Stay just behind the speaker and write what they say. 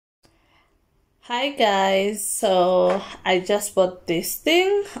Hi guys, so I just bought this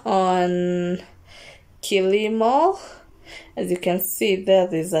thing on Kilimo. As you can see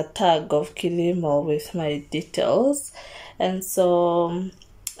there's a tag of Kilimo with my details, and so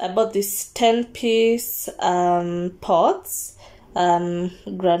I bought this 10-piece pots,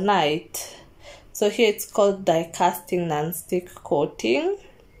 Granite. So here it's called die casting non-stick coating.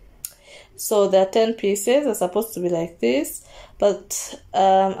 So there are 10 pieces. They're supposed to be like this, but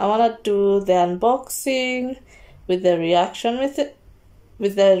I want to do the unboxing with the reaction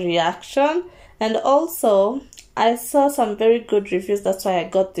and also I saw some very good reviews. That's why I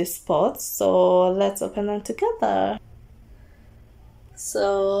got these pots. So let's open them together.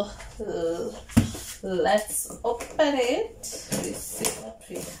 So let's open it. Let's see what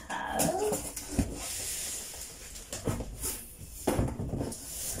we have.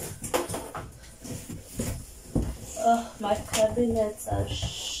 Oh, my cabinets are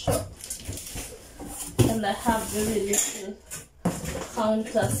shut and I have very little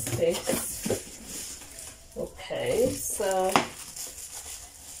counter space. Okay, so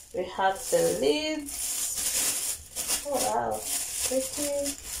we have the lids. Oh wow,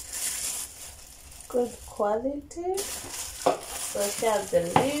 pretty good quality. So here are the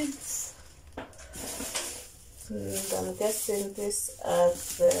lids, and I'm guessing these are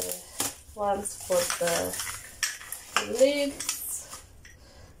the ones for the lids,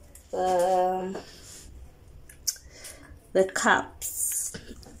 the cups,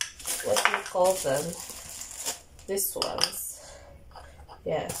 what do you call them? These ones,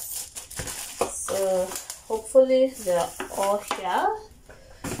 yes. So hopefully they're all here,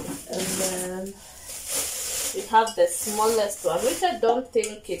 and then we have the smallest one, which I don't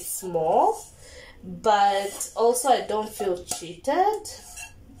think it's small, but also I don't feel cheated,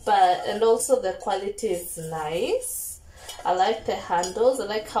 and also the quality is nice. I like the handles. I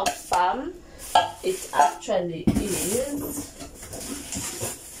like how firm it actually is.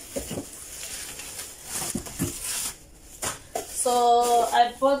 So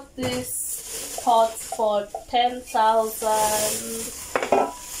I bought this pot for 10,000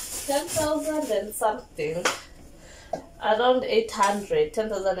 and something, around 800,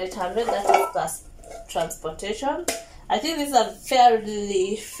 10,800. That is plus transportation. I think this is a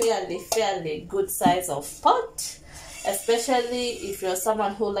fairly good size of pot, especially if you're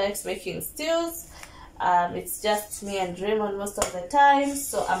someone who likes making stews. It's just me and Raymond most of the time,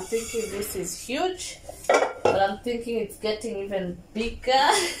 so I'm thinking this is huge, but I'm thinking it's getting even bigger.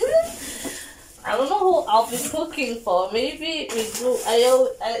 I don't know who I'll be cooking for. Maybe I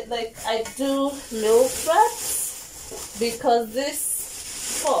do meal preps, because this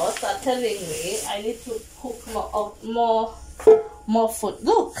pots are telling me I need to cook more food.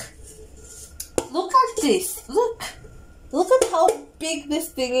 Look at this. Look at how big this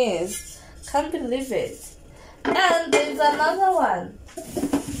thing is. Can't believe it. And there's another one.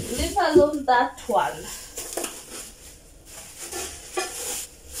 Leave alone that one.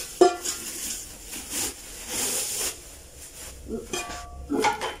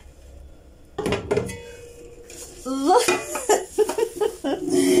 Look.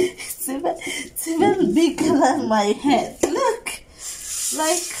 It's even bigger than my head. Look,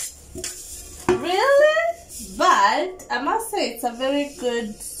 like, really? But I must say it's a very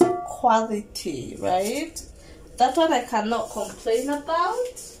good quality, right? That one I cannot complain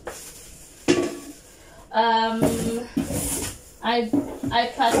about. I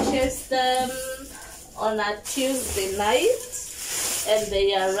purchased them on a Tuesday night, and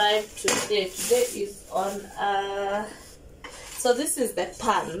they arrived today. Today is on so this is the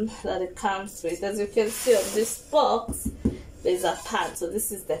pan that it comes with. As you can see on this box, there's a pan. So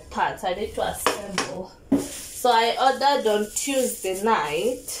this is the pan. So I need to assemble. So I ordered on Tuesday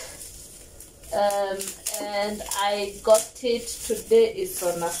night, and I got it today. Is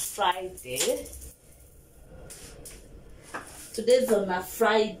on a Friday. Today's on a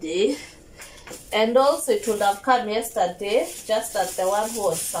Friday. And also it would have come yesterday, just that the one who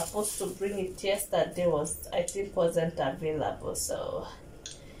was supposed to bring it yesterday wasn't available. So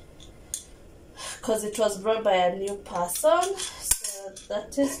because it was brought by a new person, so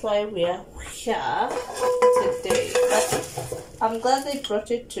that is why we are here today. But I'm glad they brought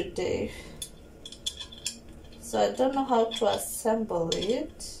it today. So I don't know how to assemble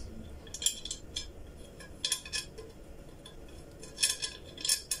it.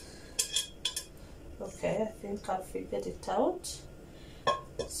 Okay, I think I figured it out.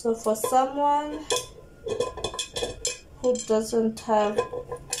 So for someone who doesn't have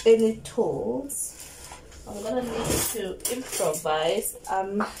any tools, I'm gonna need to improvise.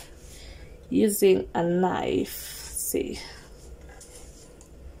 I'm using a knife. See,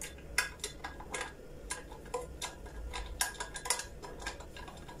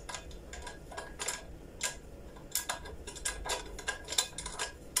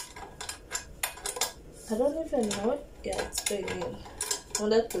 don't know. Yeah, it's going in.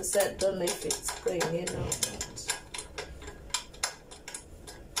 100%. Don't know if it's going in or not.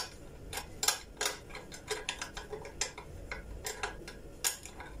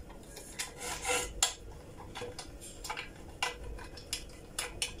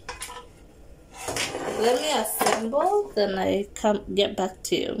 Let me assemble, then I come get back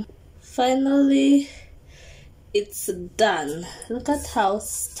to you. Finally, it's done. Look at how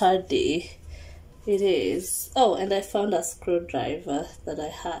sturdy it is. Oh, and I found a screwdriver that I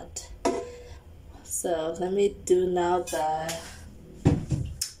had. So let me do now the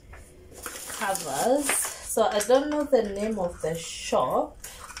covers. So I don't know the name of the shop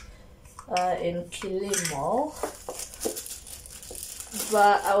in Kilimo,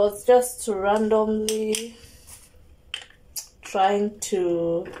 but I was just randomly trying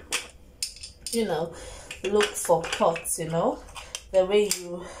to, you know, look for pots, you know, the way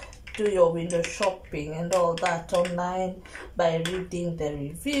you do your window shopping and all that online by reading the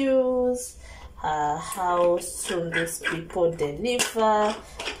reviews, how soon these people deliver,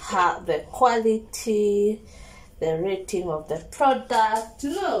 how the quality, the rating of the product.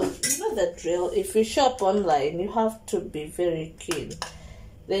 You know the drill. If you shop online, you have to be very keen.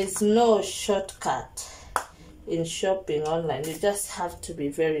 There's no shortcut in shopping online. You just have to be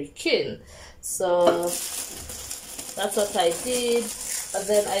very keen. So that's what I did. But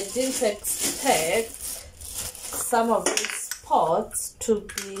then I didn't expect some of these pots to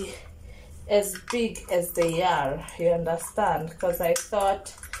be as big as they are, you understand? Because I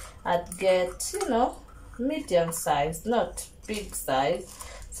thought I'd get, you know, medium size, not big size.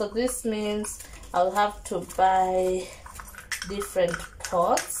 So this means I'll have to buy different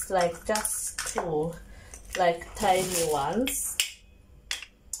pots, like just two, like tiny ones,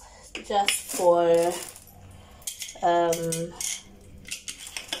 just for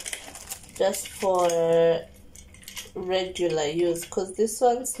regular use, because this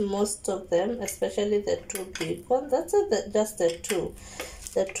one's, most of them, especially the two big ones, that's just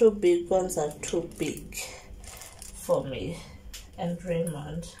the two big ones are too big for me and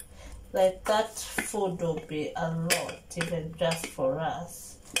Raymond. Like that food will be a lot, even just for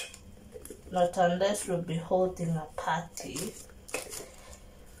us, not unless we'll be holding a party.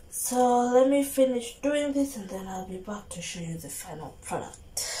 So let me finish doing this and then I'll be back to show you the final product.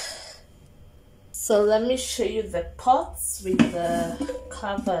 So let me show you the pots with the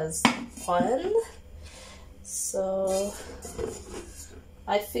covers on. So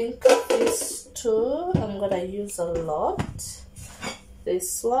I think these two I'm gonna use a lot.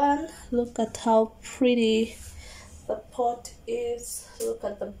 This one, look at how pretty the pot is. Look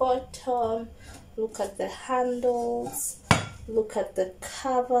at the bottom, look at the handles, look at the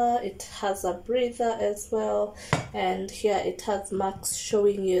cover. It has a breather as well, and here it has marks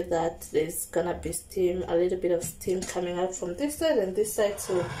showing you that there's gonna be steam, a little bit of steam coming out from this side and this side.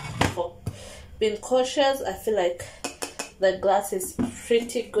 So for being cautious, I feel like the glass is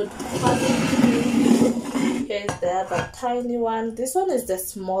pretty good quality. Here's the other tiny one. This one is the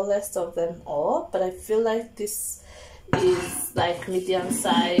smallest of them all, but I feel like this is like medium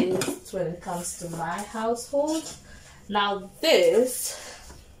sized when it comes to my household. Now this,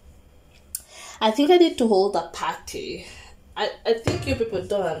 I think I need to hold a party. I think you people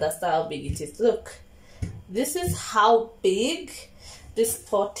don't understand how big it is. Look, this is how big this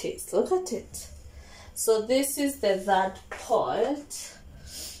pot is. Look at it. So this is the third pot.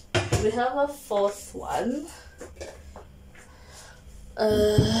 We have a fourth one.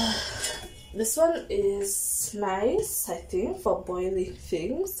 This one is nice, I think, for boiling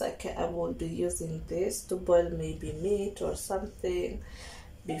things. I will be using this to boil maybe meat or something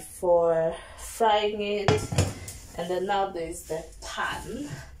before frying it. And then now there's the pan.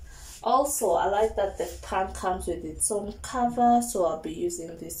 Also, I like that the pan comes with its own cover, so I'll be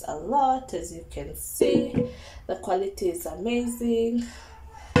using this a lot. As you can see, the quality is amazing.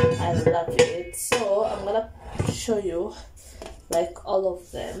 I love it. So I'm gonna show you like all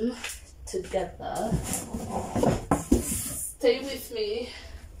of them together. Stay with me.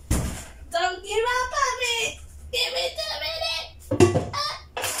 Don't give up on me. Give me 2 minutes.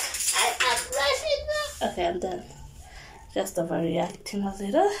 I am rushing now. Okay, I'm done. Just overreacting a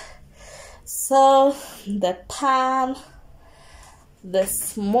little. So the pan, the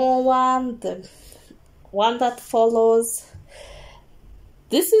small one, the one that follows.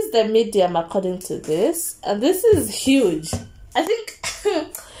 This is the medium according to this, and this is huge. I think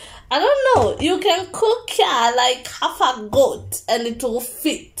I don't know, you can cook like half a goat and it will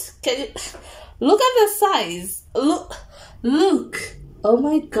fit. Can you look at the size? Look Oh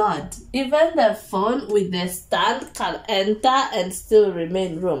my god, even the phone with the stand can enter and still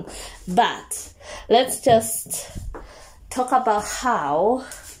remain room. But let's just talk about how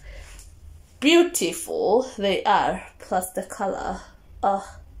beautiful they are, plus the color.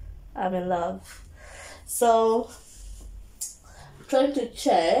 Oh, I'm in love. So I'm trying to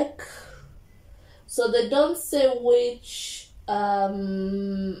check. So they don't say which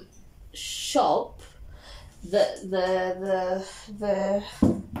shop the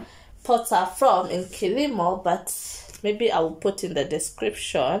pots are from in Kilimo, but maybe I will put in the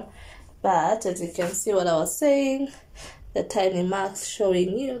description. But as you can see, what I was saying, the tiny marks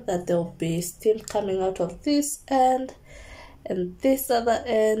showing you that there will be steam coming out of this end and this other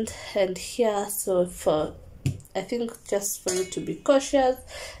end and here. So for, I think, just for you to be cautious,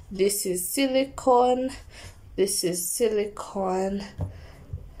 this is silicone, this is silicone,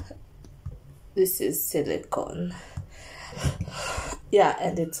 this is silicone. Yeah,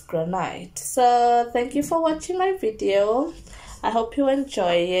 and it's granite. So thank you for watching my video. I hope you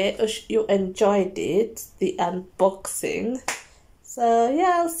enjoy it. You enjoyed it, the unboxing. So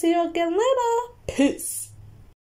yeah, I'll see you again later. Peace.